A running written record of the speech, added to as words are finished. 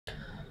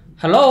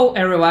Hello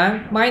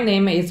everyone, my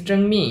name is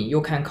Zhengmin, you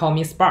can call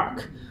me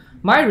Spark.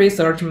 My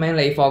research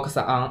mainly focuses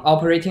on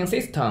operating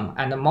system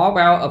and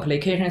mobile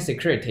application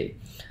security.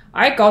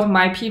 I got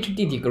my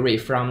PhD degree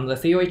from the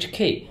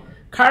CUHK.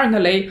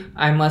 Currently,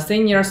 I'm a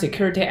senior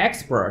security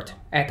expert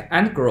at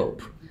Ant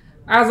Group.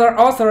 Other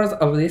authors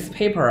of this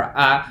paper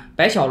are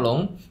Bai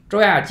Xiaolong,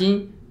 Zhou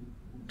Yajin,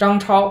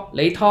 Zhang Chao,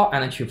 Lei Tao,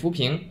 and Qu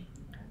Fuping.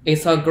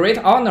 It's a great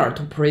honor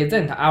to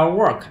present our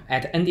work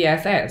at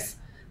NDSS.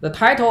 The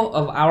title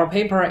of our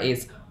paper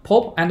is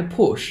Pop and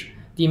Push,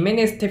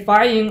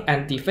 Demystifying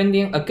and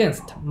Defending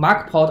Against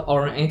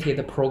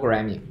Mach-oriented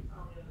Programming.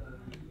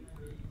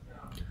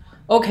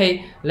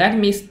 Okay, let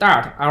me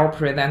start our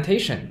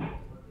presentation.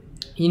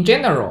 In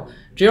general,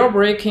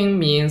 jailbreaking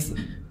means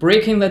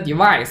breaking the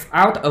device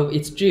out of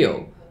its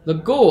jail. The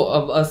goal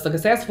of a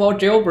successful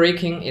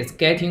jailbreaking is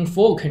getting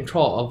full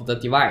control of the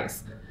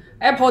device.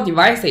 Apple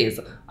devices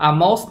are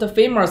most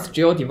famous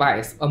jail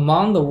device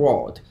among the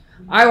world.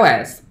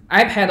 iOS,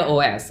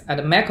 iPadOS,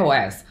 and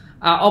macOS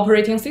are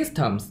operating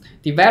systems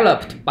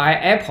developed by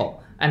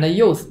Apple and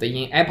used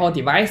in Apple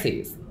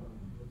devices.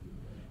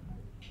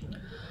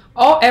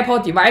 All Apple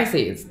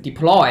devices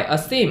deploy a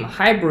same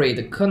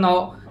hybrid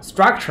kernel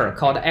structure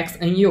called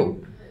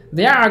XNU.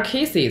 There are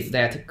cases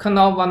that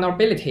kernel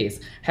vulnerabilities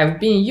have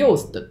been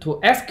used to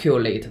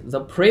escalate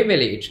the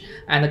privilege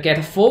and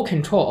get full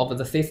control of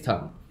the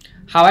system.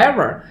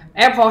 However,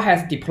 Apple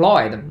has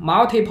deployed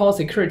multiple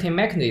security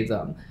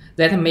mechanisms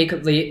that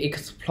make the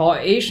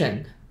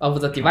exploitation of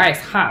the device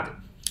hard.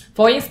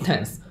 For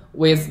instance,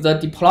 with the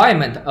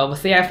deployment of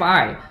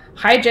CFI,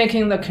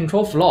 hijacking the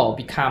control flow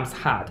becomes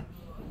hard.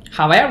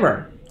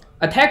 However,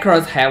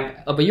 attackers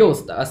have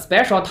abused a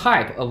special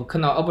type of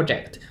kernel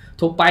object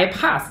to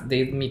bypass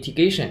these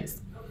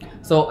mitigations.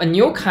 So a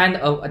new kind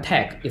of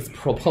attack is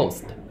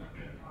proposed.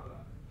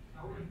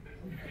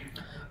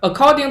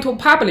 According to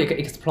public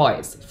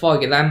exploits,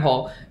 for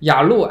example,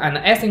 Yahoo and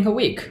Async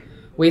Week,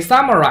 we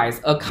summarize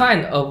a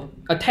kind of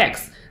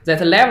attacks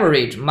that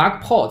leverage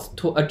Mach ports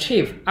to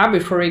achieve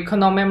arbitrary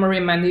kernel memory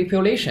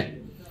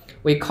manipulation.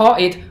 We call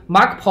it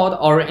Mach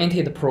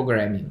port-oriented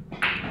programming.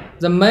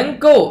 The main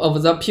goal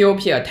of the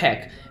POP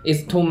attack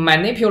is to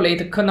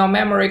manipulate kernel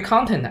memory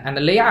content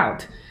and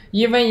layout,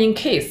 even in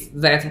case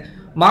that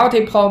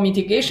multiple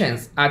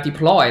mitigations are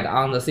deployed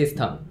on the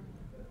system.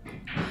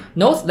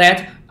 Note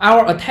that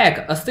our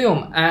attack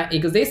assumes an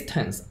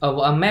existence of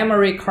a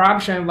memory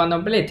corruption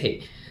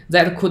vulnerability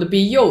that could be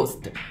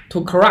used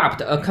to corrupt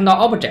a kernel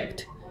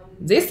object.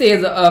 This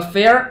is a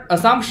fair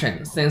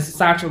assumption since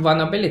such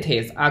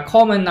vulnerabilities are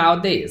common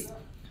nowadays.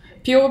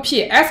 POP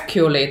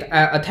escalates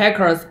an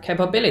attacker's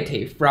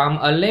capability from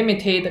a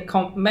limited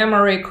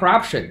memory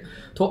corruption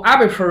to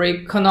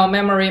arbitrary kernel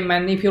memory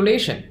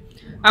manipulation.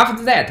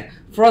 After that,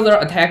 further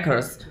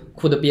attackers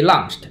could be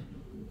launched.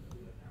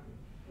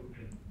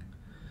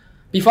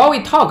 Before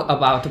we talk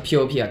about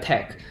POP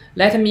attack,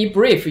 let me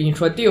briefly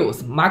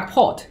introduce Mach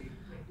port.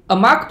 A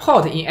Mach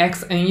port in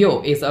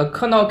XNU is a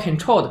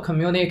kernel-controlled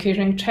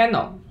communication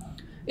channel.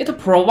 It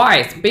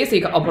provides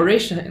basic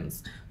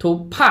operations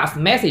to pass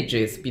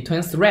messages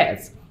between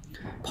threads.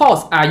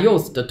 Ports are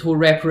used to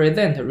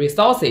represent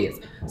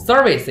resources,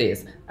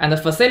 services, and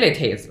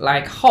facilities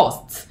like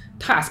hosts,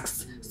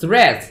 tasks,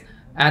 threads,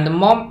 and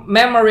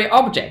memory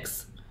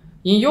objects.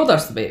 In user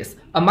space,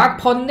 a Mach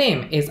port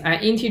name is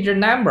an integer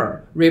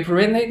number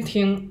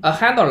representing a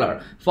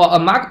handler for a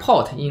Mach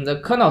port in the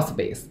kernel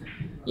space.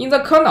 In the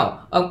kernel,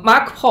 a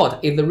Mach port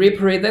is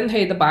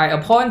represented by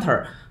a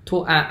pointer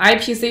to an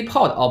IPC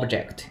port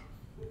object.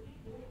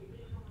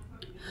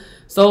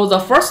 So the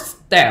first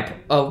step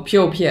of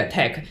POP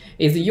attack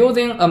is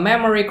using a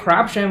memory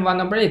corruption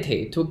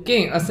vulnerability to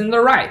gain a single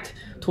write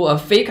to a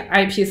fake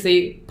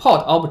IPC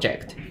port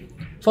object.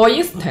 For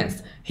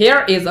instance,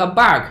 here is a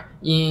bug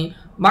in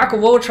Mach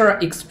voucher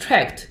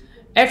extract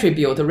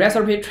attribute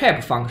recipe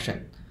trap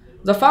function.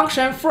 The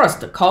function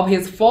first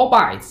copies 4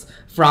 bytes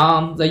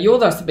from the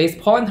user space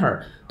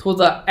pointer to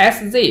the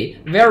SZ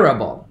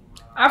variable.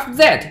 After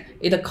that,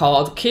 it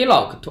calls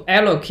keylog to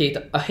allocate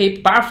a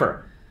heap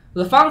buffer.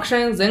 The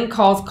function then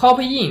calls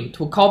copyin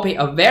to copy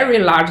a very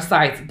large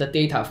sized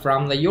data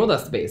from the user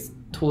space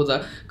to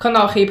the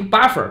kernel heap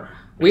buffer,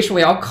 which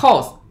will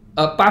cause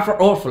a buffer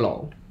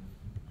overflow.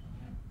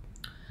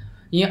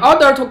 In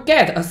order to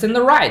get a send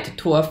write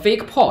to a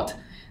fake port,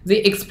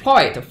 the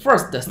exploit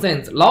first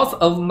sends lots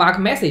of Mach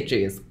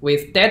messages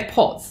with dead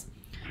ports.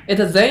 It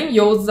then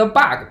uses the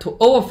bug to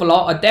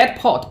overflow a dead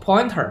port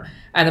pointer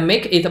and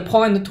make it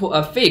point to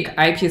a fake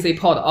IPC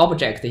port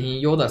object in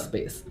user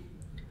space.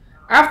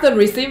 After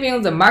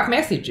receiving the Mach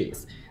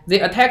messages, the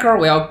attacker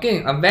will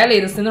gain a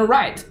valid send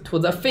write to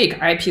the fake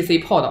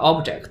IPC port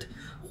object,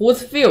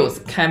 whose fields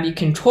can be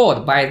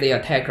controlled by the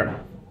attacker.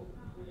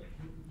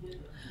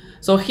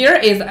 So here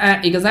is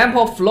an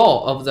example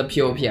flow of the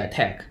POP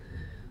attack.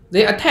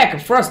 The attack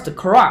first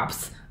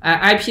corrupts an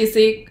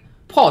IPC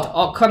port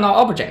or kernel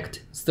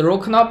object through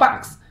kernel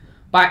bugs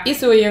by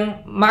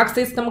issuing Mach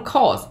system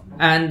calls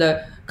and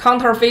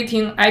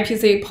counterfeiting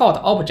IPC port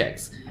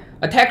objects.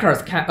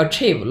 Attackers can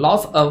achieve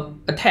lots of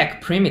attack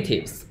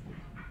primitives.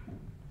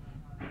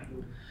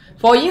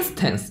 For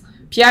instance,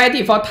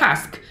 PID for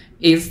task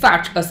is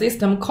such a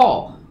system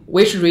call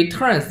which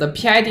returns the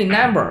PID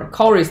number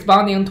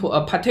corresponding to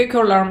a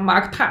particular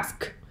Mach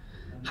task.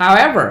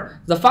 However,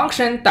 the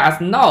function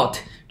does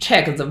not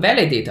check the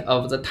validity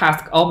of the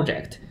task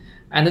object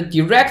and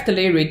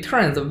directly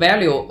returns the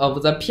value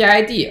of the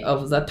PID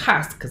of the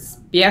task's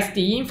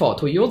BSD info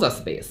to user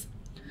space.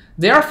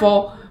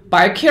 Therefore,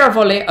 by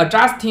carefully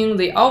adjusting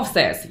the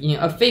offsets in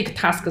a fake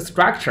task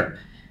structure,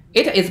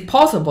 it is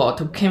possible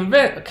to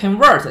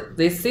convert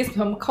this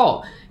system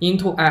call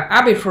into an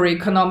arbitrary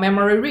kernel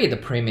memory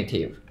read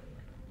primitive.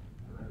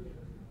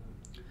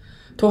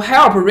 To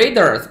help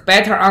readers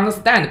better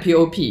understand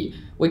POP,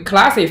 we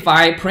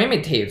classify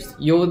primitives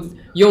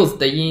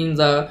used in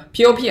the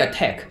POP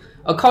attack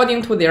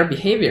according to their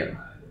behavior.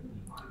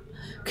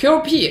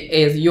 QP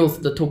is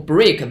used to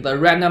break the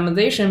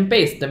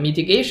randomization-based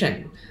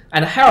mitigation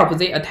and help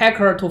the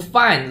attacker to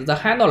find the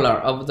handler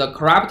of the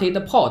corrupted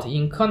port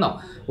in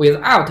kernel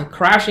without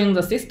crashing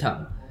the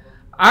system.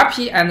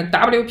 RP and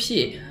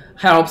WP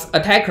helps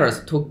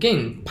attackers to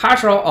gain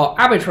partial or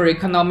arbitrary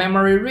kernel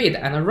memory read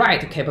and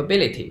write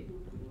capability.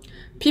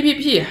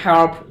 PPP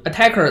help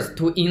attackers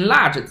to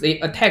enlarge the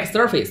attack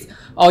surface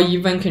or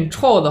even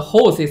control the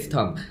whole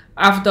system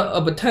after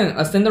obtaining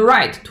a send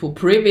write to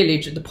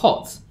privileged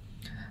ports.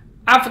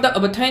 After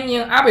obtaining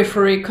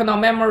arbitrary kernel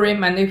memory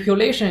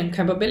manipulation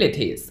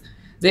capabilities,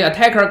 the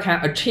attacker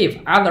can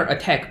achieve other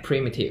attack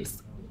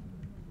primitives.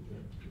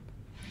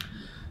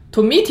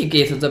 To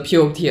mitigate the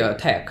POP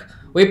attack,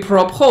 we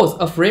propose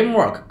a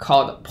framework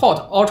called Port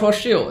Ultra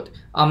Shield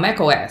on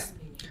macOS.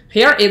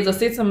 Here is the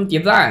system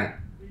design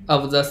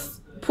of the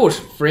push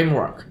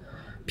framework.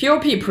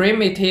 POP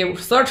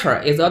Primitive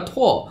Searcher is a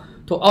tool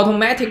to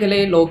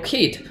automatically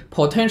locate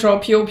potential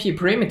POP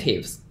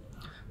primitives.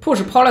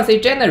 Push Policy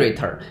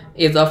Generator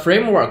is a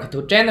framework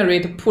to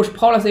generate push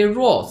policy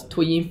rules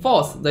to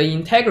enforce the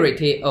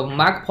integrity of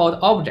Mach port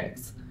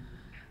objects.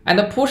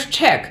 And Push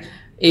Check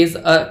is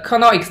a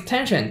kernel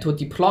extension to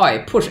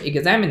deploy push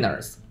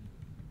examiners.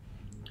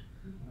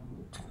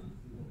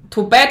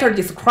 To better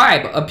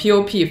describe a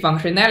POP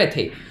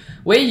functionality,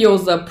 we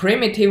use a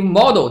primitive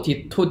model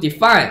to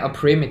define a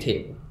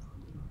primitive.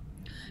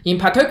 In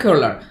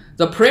particular,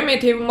 the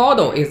primitive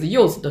model is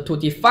used to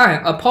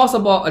define a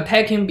possible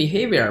attacking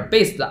behavior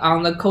based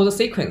on the code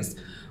sequence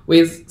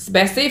with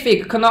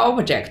specific kernel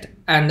object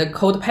and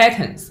code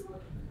patterns.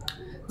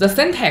 The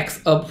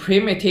syntax of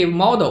primitive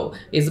model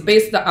is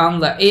based on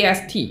the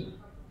AST.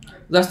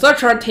 The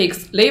searcher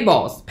takes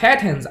labels,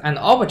 patterns, and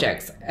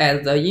objects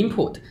as the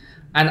input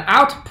and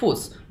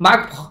outputs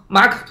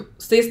Mach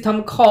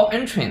system call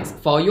entrance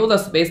for user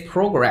space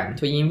program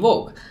to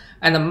invoke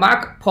and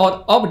Mach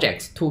port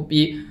objects to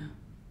be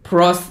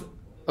processed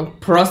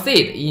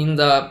in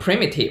the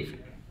primitive.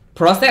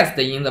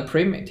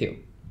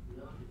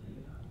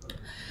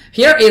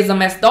 Here is the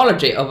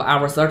methodology of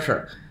our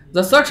searcher.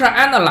 The searcher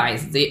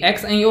analyzes the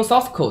XNU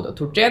source code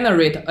to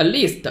generate a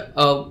list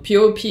of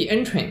POP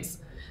entrants.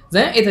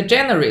 Then it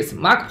generates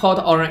Mach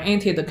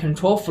port-oriented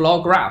control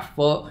flow graph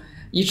for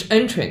each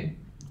entrant.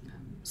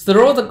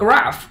 Through the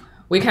graph,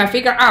 we can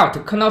figure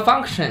out kernel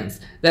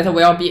functions that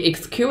will be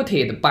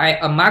executed by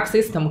a Mach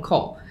system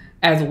call,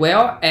 as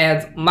well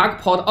as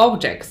Mach port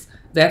objects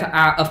that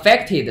are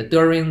affected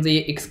during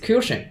the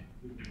execution.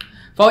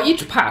 For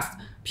each path,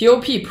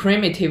 POP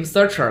Primitive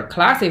Searcher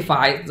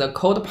classifies the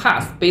code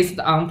path based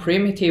on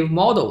primitive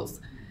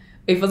models.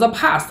 If the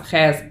path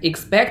has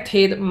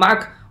expected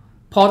Mach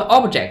port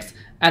objects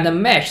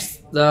and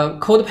matches the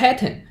code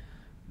pattern,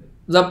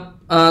 the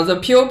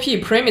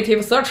POP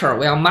Primitive Searcher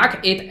will mark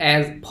it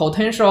as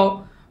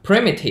potential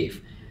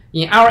primitive.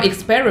 In our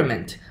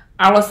experiment,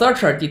 our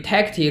searcher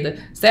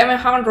detected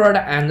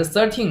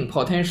 713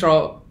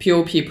 potential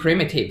POP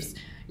primitives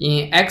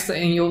in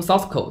XNU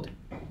source code.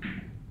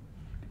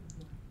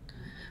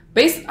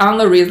 Based on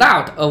the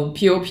result of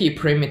POP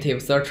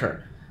Primitive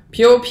Searcher,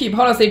 POP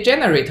Policy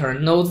Generator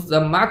knows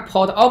the Mach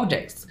port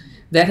objects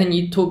that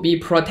need to be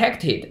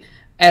protected,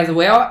 as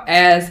well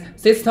as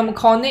system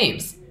call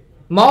names.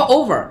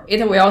 Moreover,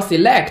 it will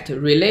select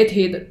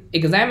related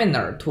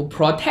examiner to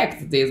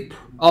protect these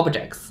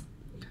objects.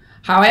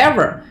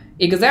 However,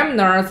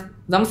 examiners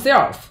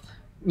themselves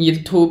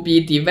need to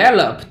be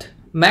developed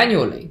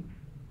manually.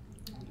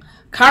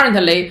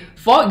 Currently,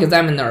 4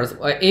 examiners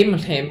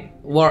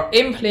were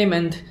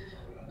implemented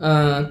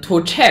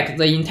to check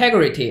the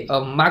integrity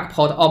of Mach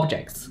port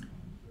objects.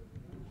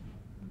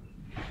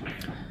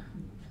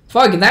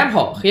 For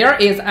example, here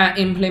is an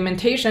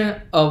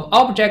implementation of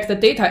Object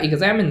Data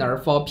Examiner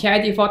for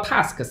PID for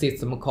task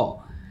system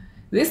call.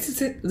 This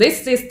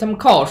system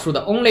call should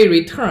only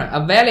return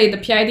a valid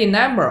PID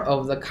number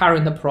of the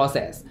current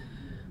process,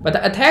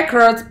 but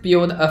attackers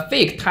build a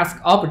fake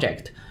task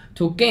object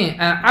to gain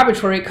an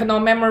arbitrary kernel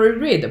memory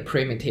read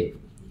primitive.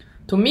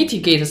 To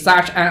mitigate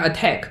such an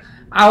attack,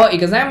 our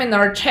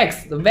examiner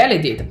checks the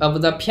validity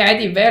of the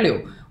PID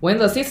value when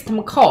the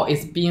system call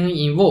is being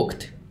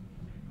invoked.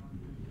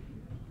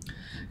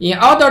 In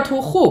order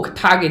to hook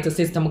target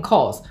system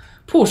calls,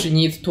 push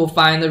needs to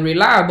find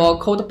reliable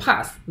code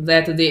paths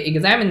that the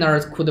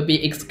examiners could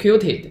be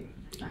executed.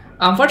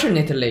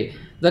 Unfortunately,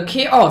 the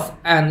chaos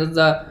and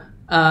the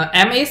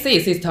MAC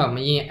system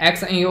in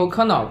XNU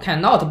kernel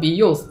cannot be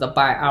used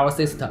by our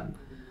system.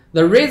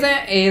 The reason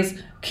is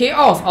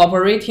chaos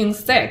operating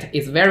set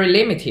is very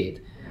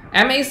limited.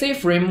 MAC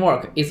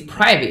framework is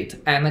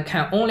private and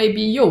can only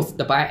be used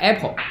by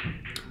Apple.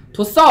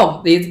 To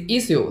solve these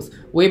issues,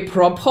 we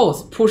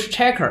propose push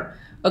checker,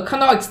 a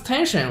kernel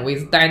extension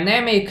with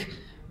dynamically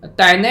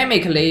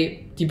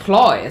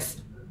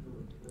deploys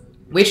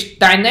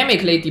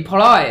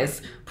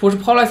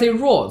push policy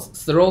rules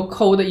through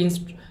code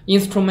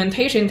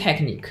instrumentation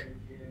technique.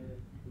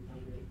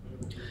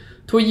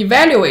 To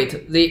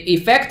evaluate the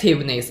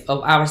effectiveness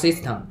of our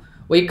system,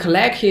 we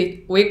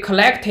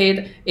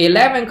collected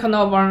 11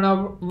 kernel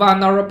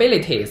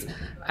vulnerabilities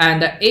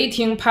and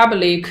 18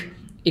 public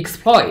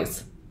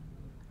exploits.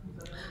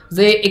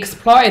 The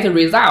exploit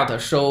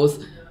result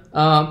shows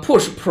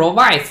push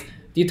provides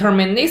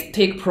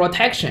deterministic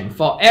protection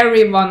for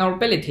every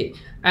vulnerability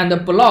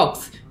and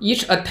blocks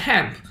each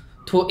attempt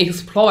to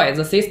exploit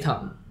the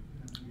system.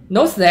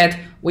 Note that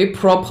we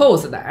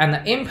proposed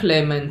and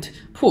implement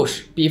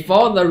push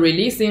before the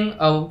releasing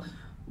of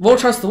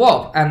voucher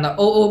swap and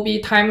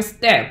OOB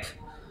timestamp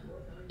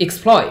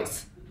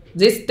exploits.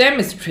 This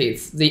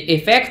demonstrates the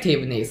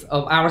effectiveness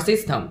of our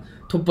system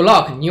to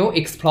block new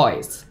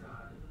exploits.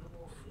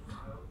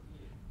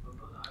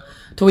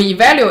 To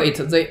evaluate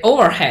the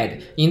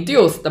overhead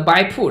induced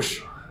by push,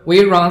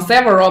 we run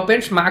several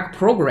benchmark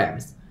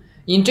programs.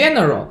 In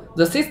general,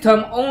 the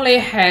system only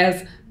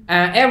has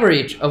an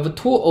average of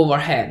 2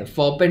 overhead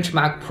for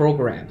benchmark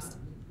programs.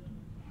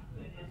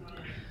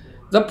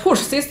 The push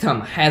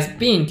system has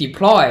been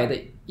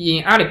deployed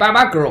in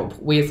Alibaba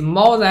Group with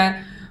more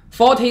than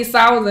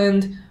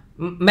 40,000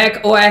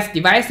 macOS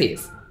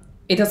devices.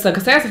 It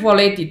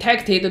successfully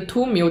detected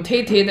 2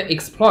 mutated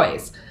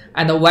exploits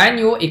and 1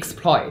 new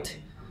exploit.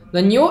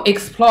 The new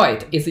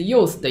exploit is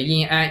used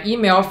in an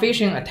email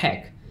phishing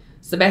attack.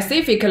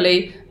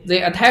 Specifically, the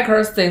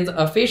attacker sends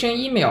a phishing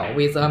email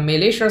with a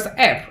malicious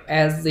app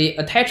as the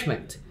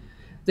attachment.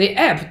 The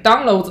app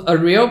downloads a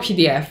real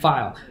PDF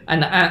file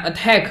and an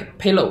attack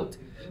payload.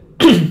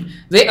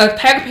 The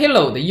attack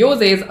payload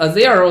uses a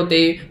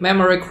zero-day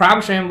memory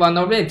corruption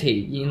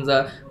vulnerability in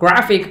the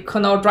graphic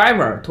kernel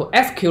driver to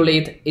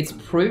escalate its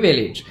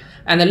privilege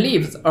and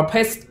leaves a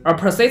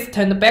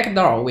persistent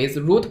backdoor with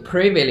root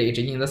privilege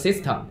in the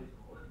system.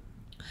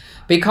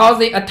 Because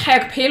the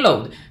attack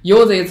payload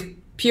uses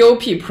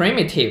POP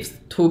primitives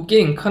to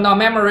gain kernel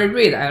memory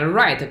read and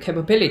write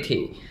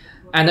capability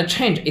and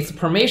change its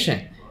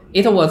permission,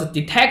 it was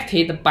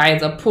detected by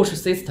the push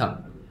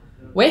system.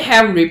 We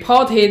have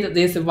reported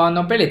this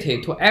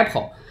vulnerability to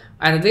Apple,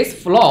 and this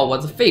flaw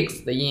was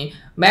fixed in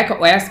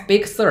macOS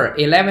Big Sur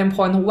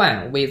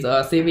 11.1 with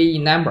a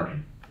CVE number.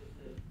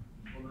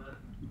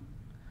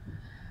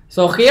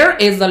 So here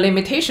is the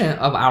limitation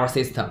of our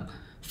system.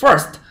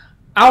 First,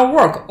 our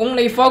work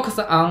only focuses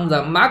on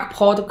the Mach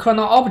pod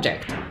kernel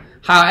object.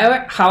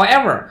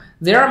 However,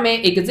 there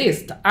may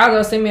exist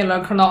other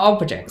similar kernel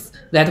objects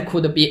that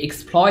could be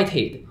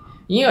exploited.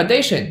 In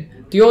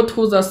addition, due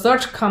to the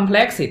search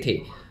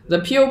complexity, the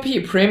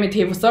POP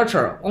primitive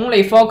searcher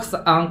only focuses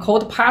on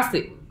code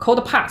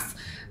paths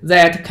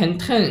that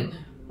contain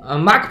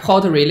Mach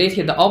pod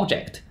related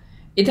object.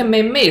 It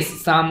may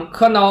miss some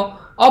kernel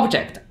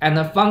object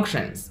and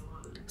functions.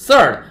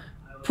 Third,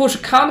 push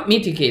can't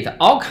mitigate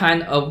all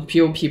kinds of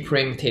POP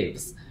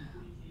primitives.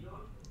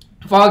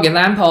 For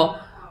example,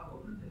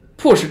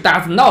 push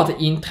does not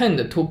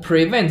intend to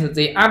prevent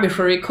the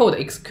arbitrary code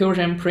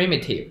execution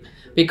primitive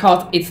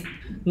because it's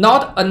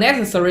not a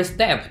necessary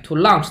step to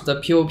launch the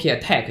POP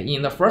attack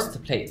in the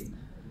first place.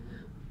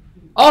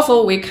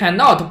 Also, we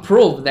cannot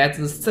prove that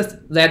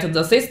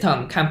the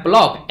system can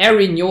block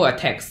every new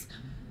attack.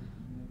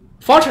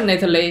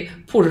 Fortunately,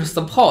 push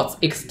supports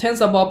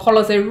extensible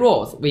policy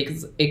rules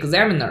with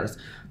examiners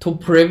to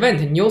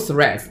prevent new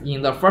threats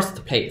in the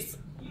first place.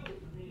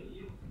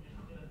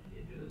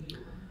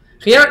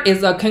 Here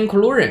is the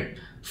conclusion.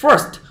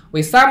 First,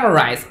 we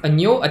summarize a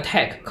new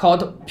attack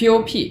called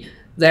POP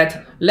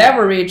that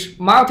leverage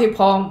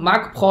multiple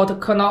Mach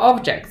pod kernel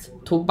objects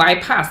to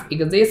bypass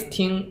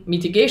existing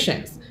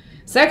mitigations.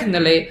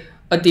 Secondly,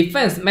 a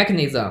defense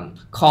mechanism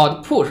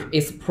called push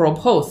is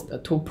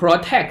proposed to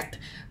protect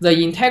the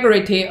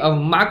integrity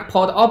of Mach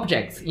pod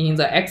objects in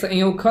the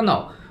XNU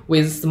kernel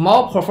with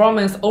small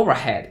performance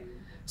overhead.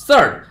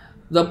 Third,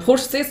 the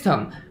push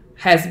system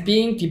has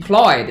been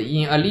deployed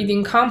in a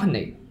leading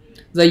company.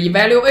 The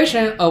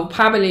evaluation of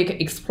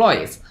public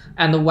exploits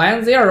and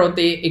one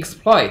zero-day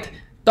exploit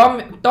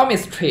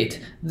demonstrate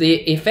the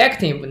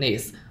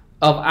effectiveness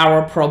of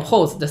our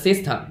proposed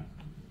system.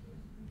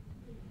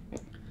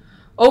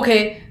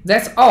 Okay,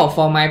 that's all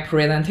for my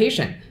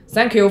presentation.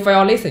 Thank you for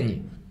your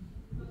listening.